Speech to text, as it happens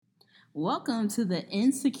Welcome to the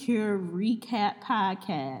Insecure Recap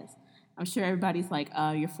Podcast. I'm sure everybody's like,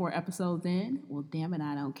 you're 4 episodes in? Well, damn it,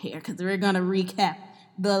 I don't care, because we're going to recap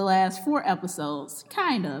the last 4 episodes,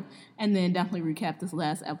 kind of, and then definitely recap this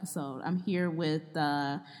last episode. I'm here with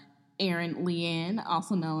Erin Leanne,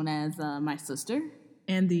 also known as my sister.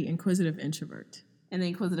 And the Inquisitive Introvert. And the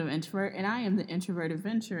Inquisitive Introvert, and I am the Introvert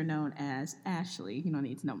Adventurer known as Ashley. You don't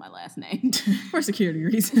need to know my last name. For security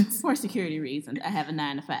reasons. For security reasons. I have a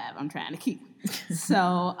 9 to 5 I'm trying to keep.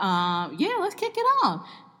 So, let's kick it off.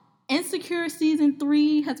 Insecure Season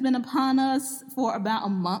 3 has been upon us for about a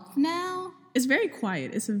month now. It's very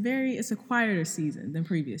quiet. It's a quieter season than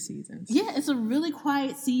previous seasons. Yeah, it's a really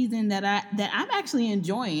quiet season that I'm actually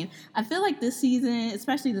enjoying. I feel like this season,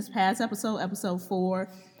 especially this past episode 4,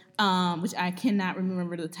 which I cannot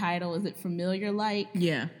remember the title. Is it Familiar Like?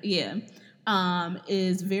 Yeah. Yeah.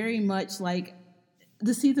 Is very much like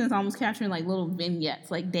the season is almost capturing like little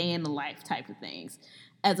vignettes, like day in the life type of things,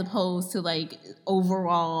 as opposed to like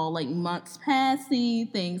overall like months passing,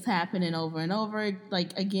 things happening over and over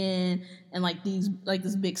like again, and like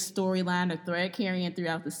this big storyline or thread carrying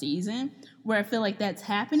throughout the season, where I feel like that's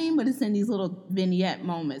happening, but it's in these little vignette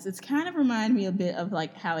moments. It's kind of reminded me a bit of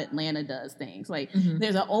like how Atlanta does things. Like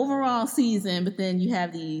there's an overall season, but then you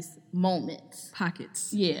have these moments.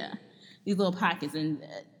 Pockets. Yeah. These little pockets. And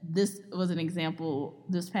this was an example,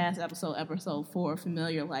 this past episode 4,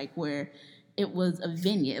 Familiar Like, where it was a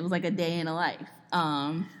vignette. It was like a day in a life.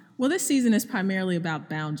 Well, this season is primarily about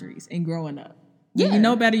boundaries and growing up. Yeah. When you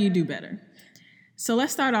know better, you do better. So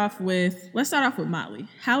let's start off with Molly.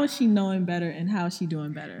 How is she knowing better and how is she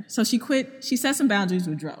doing better? So she set some boundaries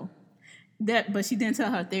with Dro. But she didn't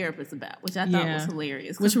tell her therapist about, which I thought was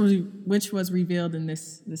hilarious. Which was revealed in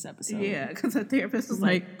this episode. Yeah, because her therapist was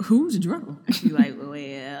like, who's Dro? She's like,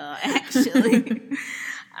 well, actually.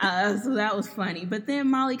 So that was funny. But then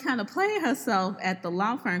Molly kind of played herself at the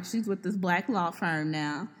law firm. She's with this black law firm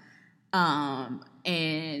now.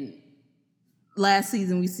 And last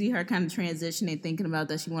season, we see her kind of transitioning, thinking about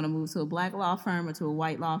that she want to move to a black law firm or to a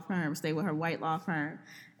white law firm, stay with her white law firm.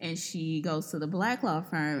 And she goes to the black law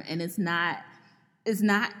firm, and it's not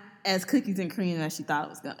as cookies and cream as she thought it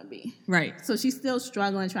was going to be. Right. So she's still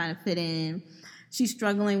struggling, trying to fit in. She's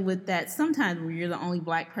struggling with that sometimes when you're the only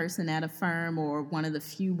black person at a firm or one of the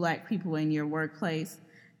few black people in your workplace,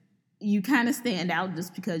 you kind of stand out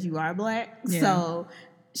just because you are black. Yeah. So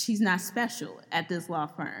she's not special at this law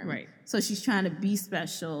firm. Right. So she's trying to be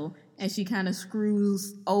special, and she kind of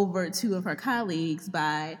screws over 2 of her colleagues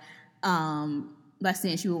by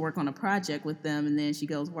saying she would work on a project with them, and then she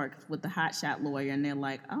goes work with the hotshot lawyer, and they're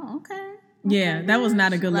like, oh, okay. Yeah, that was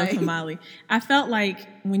not a good look for Molly. I felt like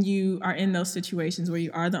when you are in those situations where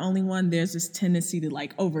you are the only one, there's this tendency to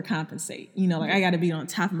like overcompensate. You know, like I got to be on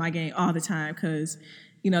top of my game all the time because,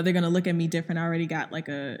 you know, they're going to look at me different. I already got like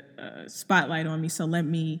a spotlight on me. So let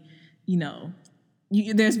me,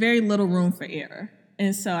 there's very little room for error.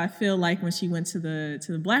 And so I feel like when she went to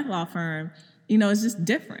the black law firm, it's just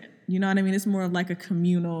different. You know what I mean? It's more of like a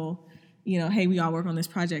communal, hey, we all work on this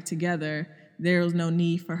project together. There was no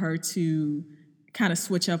need for her to kind of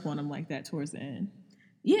switch up on them like that towards the end.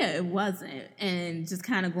 Yeah, it wasn't. And just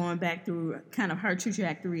kind of going back through kind of her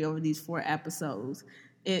trajectory over these 4 episodes,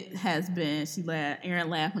 it has been,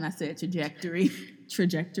 Erin laughed when I said trajectory.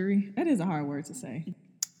 Trajectory? That is a hard word to say.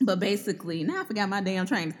 But basically, now I forgot my damn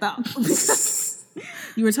train of thought.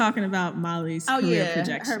 You were talking about Molly's career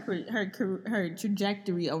projection. Her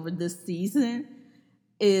trajectory over this season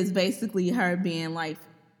is basically her being like,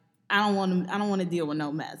 I don't want to deal with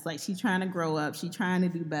no mess. Like, she's trying to grow up. She's trying to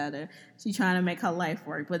do better. She's trying to make her life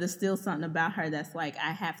work. But there's still something about her that's like,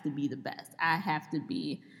 I have to be the best. I have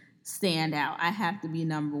to stand out. I have to be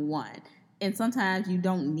number 1. And sometimes you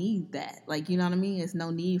don't need that. Like, you know what I mean? There's no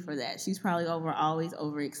need for that. She's probably always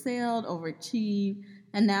over-excelled, overachieved.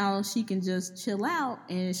 And now she can just chill out,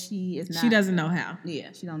 and she is not. She doesn't know how.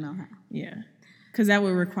 Yeah, she don't know how. Yeah. Because that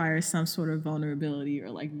would require some sort of vulnerability or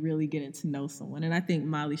like really getting to know someone. And I think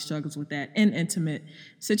Molly struggles with that in intimate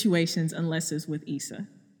situations unless it's with Issa.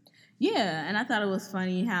 Yeah, and I thought it was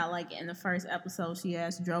funny how like in the first episode she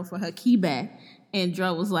asked Dro for her key back. And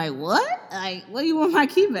Dro was like, what? Like, what do you want my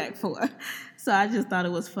key back for? So I just thought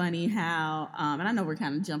it was funny how, and I know we're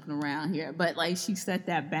kind of jumping around here, but like she set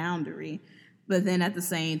that boundary. But then at the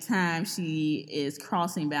same time, she is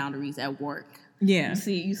crossing boundaries at work. Yeah.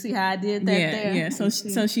 You see how I did that there? Yeah. So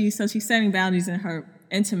she's setting boundaries in her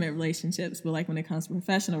intimate relationships, but like when it comes to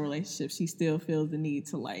professional relationships, she still feels the need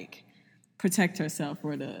to like protect herself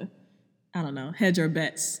or to, I don't know, hedge her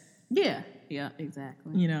bets. Yeah,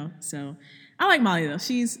 exactly. So I like Molly, though.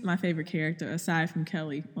 She's my favorite character, aside from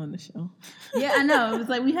Kelly on the show. Yeah, I know. It was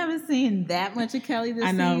like we haven't seen that much of Kelly this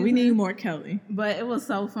season. I know. We need more Kelly. But it was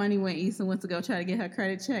so funny when Issa went to go try to get her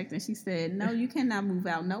credit checked, and she said, "No, you cannot move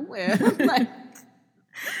out nowhere." Like,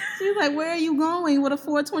 she was like, "Where are you going with a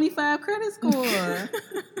 425 credit score?"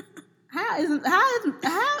 How is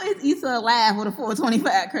Issa alive with a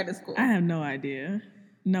 425 credit score? I have no idea.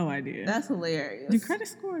 No idea. That's hilarious. Do credit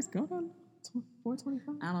scores go on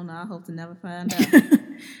 425? I don't know. I hope to never find out.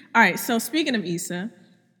 All right. So speaking of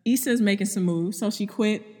Issa's making some moves. So she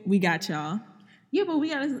quit. We got y'all. Yeah, but we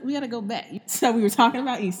gotta go back. So we were talking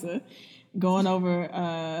about Issa going over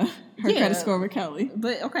her credit score with Kelly.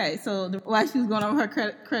 But okay, so why she was going over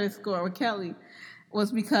her credit score with Kelly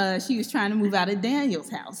was because she was trying to move out of Daniel's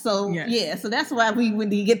house. So yeah, so that's why we when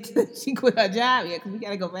we get to, she quit her job yet, because we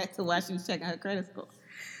got to go back to why she was checking her credit score.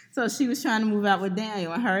 So she was trying to move out with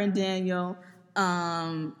Daniel, and her and Daniel.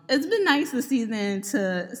 It's been nice this season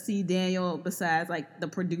to see Daniel besides like the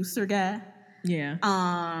producer guy. Yeah.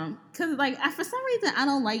 Cause like for some reason I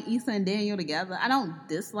don't like Issa and Daniel together. I don't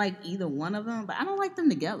dislike either one of them, but I don't like them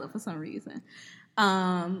together for some reason.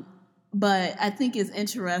 But I think it's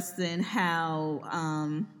interesting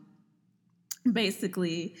how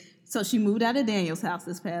basically, so she moved out of Daniel's house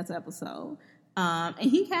this past episode, and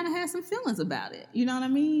he kind of had some feelings about it. You know what I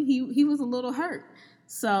mean? He was a little hurt.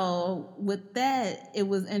 So with that, it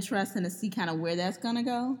was interesting to see kind of where that's gonna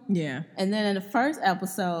go. Yeah. And then in the first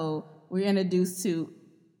episode, we're introduced to,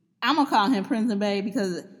 I'm gonna call him Prison Bae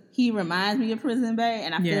because he reminds me of Prison Bae,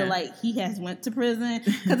 and I feel like he has went to prison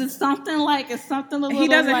because it's something a little. He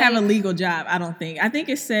doesn't have a legal job, I don't think. I think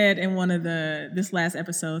it said in one of this last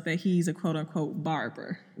episode that he's a quote unquote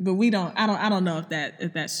barber, but I don't know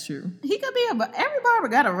if that's true. He could be every barber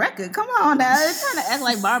got a record. Come on now, they're trying to act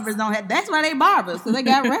like barbers don't have. That's why they barbers, because they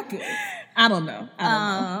got records. I don't know.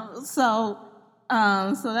 So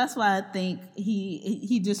that's why I think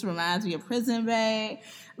he just reminds me of Prison Bae.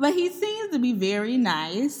 But he seems to be very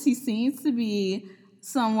nice. He seems to be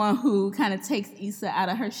someone who kind of takes Issa out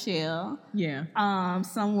of her shell. Yeah.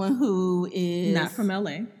 Someone who is not from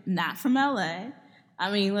LA. Not from LA.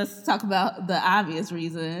 I mean, let's talk about the obvious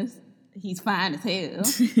reasons. He's fine as hell.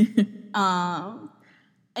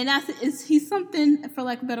 And he's something, for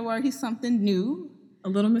lack of a better word, he's something new. A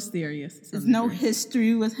little mysterious. There's no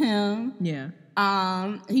history with him. Yeah.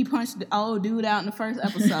 He punched the old dude out in the first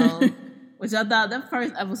episode, which I thought that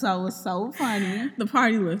first episode was so funny. The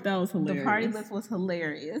party lift, that was hilarious. The party lift was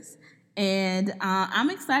hilarious. And I'm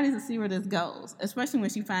excited to see where this goes, especially when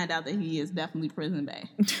she find out that he is definitely Prison Bae.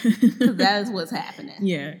 Because that is what's happening.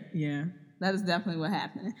 Yeah, yeah. That is definitely what's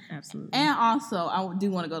happening. Absolutely. And also, I do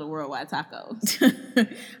want to go to Worldwide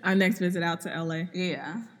Tacos. Our next visit out to LA.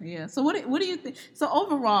 Yeah. So what do you think? So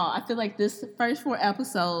overall, I feel like this first 4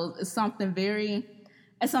 episodes is something very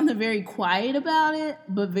quiet about it,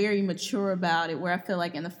 but very mature about it, where I feel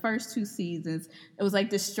like in the first 2 seasons, it was like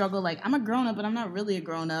this struggle, like, I'm a grown-up, but I'm not really a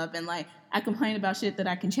grown-up, and, like, I complain about shit that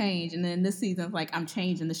I can change, and then this season, it's like, I'm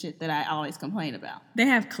changing the shit that I always complain about. They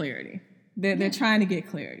have clarity. They're trying to get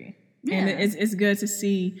clarity. Yeah. And it's good to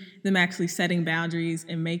see them actually setting boundaries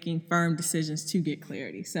and making firm decisions to get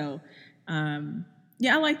clarity. So, I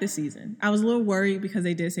like this season. I was a little worried because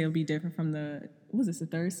they did say it would be different from the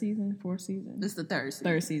third season, 4th season? This is the third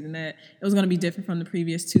season. That it was going to be different from the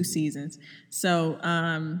previous 2 seasons. So,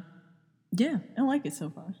 I like it so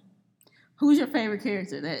far. Who's your favorite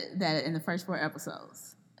character that in the first 4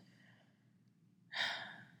 episodes?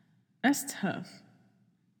 That's tough.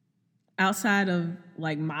 Outside of,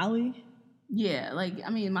 like, Molly? Yeah, like,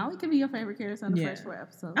 I mean, Molly could be your favorite character in the first 4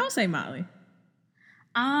 episodes. I would say Molly.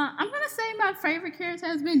 I'm going to say my favorite character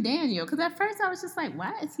has been Daniel, because at first I was just like,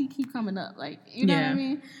 why does he keep coming up? Like, you know what I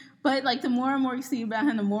mean? But, like, the more and more you see about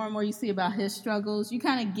him, the more and more you see about his struggles, you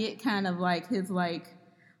kind of get kind of, like, his, like,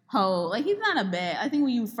 whole, like, he's not a bad, I think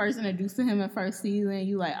when you first introduced to him in first season,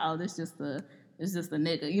 you like, oh, it's just a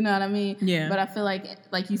nigga, you know what I mean? Yeah. But I feel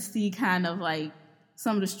like you see kind of, like,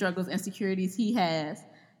 some of the struggles, insecurities he has,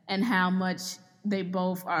 and how much they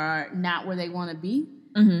both are not where they want to be,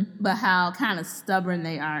 but how kind of stubborn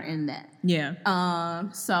they are in that. Yeah.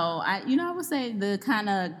 So I would say the kind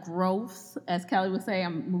of growth, as Kelly would say,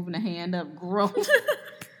 I'm moving a hand up, growth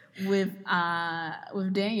with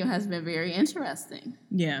Daniel has been very interesting.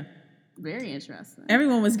 Yeah. Very interesting.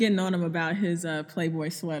 Everyone was getting on him about his Playboy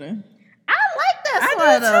sweater.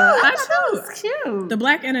 I thought it was cute. The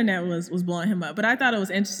black internet was blowing him up, but I thought it was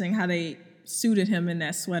interesting how they suited him in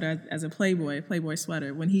that sweater as a Playboy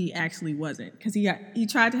sweater, when he actually wasn't, because he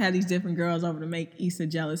tried to have these different girls over to make Issa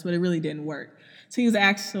jealous, but it really didn't work. So he was the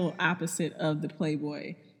actual opposite of the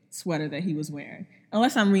Playboy sweater that he was wearing.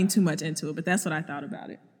 Unless I'm reading too much into it, but that's what I thought about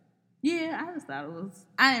it. Yeah, I just thought it was...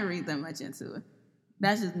 I didn't read that much into it.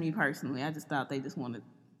 That's just me personally. I just thought they just wanted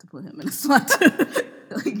to put him in a sweater.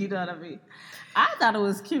 Like, you know what I mean? I thought it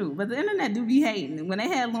was cute, but the internet do be hating. When they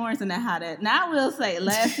had Lawrence in that hot ass... Now, I will say,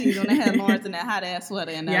 last season, when they had Lawrence in that hot ass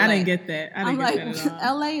sweater in LA... Yeah, I didn't get that. I didn't get that at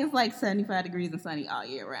all. LA is like 75 degrees and sunny all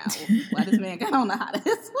year round. Why this man got on the hot ass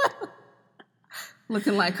sweater?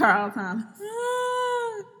 Looking like Carl Thomas.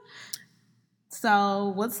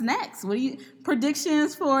 So, what's next? What do you...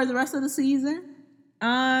 Predictions for the rest of the season?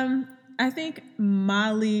 I think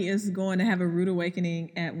Molly is going to have a rude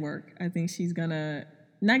awakening at work. I think she's going to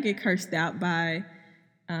not get cursed out by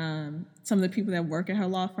some of the people that work at her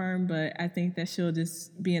law firm, but I think that she'll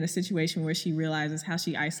just be in a situation where she realizes how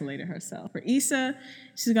she isolated herself. For Issa,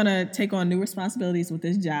 she's going to take on new responsibilities with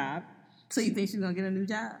this job. So you think she's going to get a new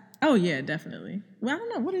job? Oh, yeah, definitely. Well, I don't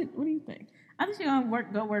know. What do you think? I think she's going to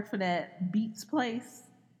go work for that Beats place.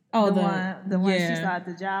 Oh, the one she saw at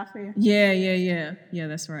the job fair. Yeah. Yeah,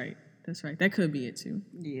 that's right. That's right. That could be it too.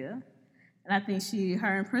 Yeah. And I think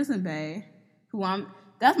her and Prison Bae,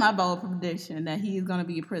 that's my bold prediction, that he's going to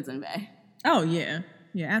be a Prison Bae. Oh, yeah.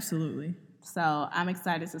 Yeah, absolutely. So I'm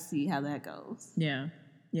excited to see how that goes. Yeah.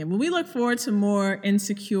 Yeah. Well, we look forward to more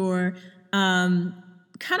Insecure.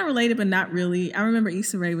 Kind of related, but not really. I remember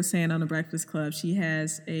Issa Rae was saying on The Breakfast Club she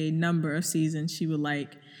has a number of seasons she would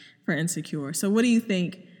like for Insecure. So what do you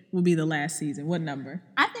think will be the last season? What number?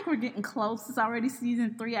 I think we're getting close. It's already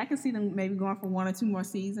season 3. I can see them maybe going for 1 or 2 more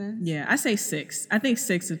seasons. Yeah, I say 6. I think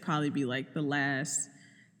 6 would probably be like the last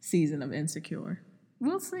season of Insecure.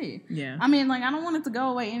 We'll see. Yeah. I mean, like, I don't want it to go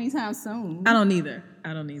away anytime soon. I don't either.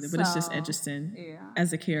 But it's just interesting. Yeah. As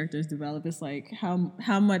the characters develop, it's like,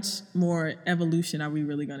 how much more evolution are we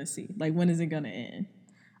really going to see? Like, when is it going to end?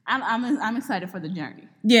 I'm excited for the journey.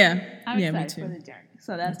 Yeah. I'm excited me too. for the journey.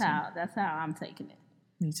 So that's how I'm taking it.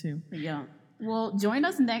 Me too. Yeah. Well, join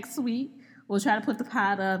us next week. We'll try to put the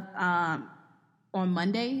pod up on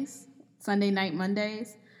Mondays, Sunday night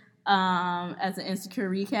Mondays, as an Insecure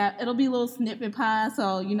recap. It'll be a little snippet pod,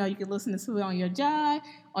 so you can listen to it on your job,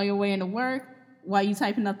 on your way into work, while you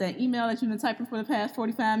typing up that email that you've been typing for the past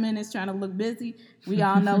 45 minutes, trying to look busy. We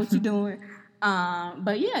all know what you're doing.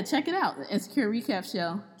 But yeah, check it out, the Insecure Recap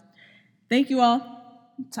Show. Thank you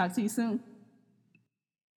all. Talk to you soon.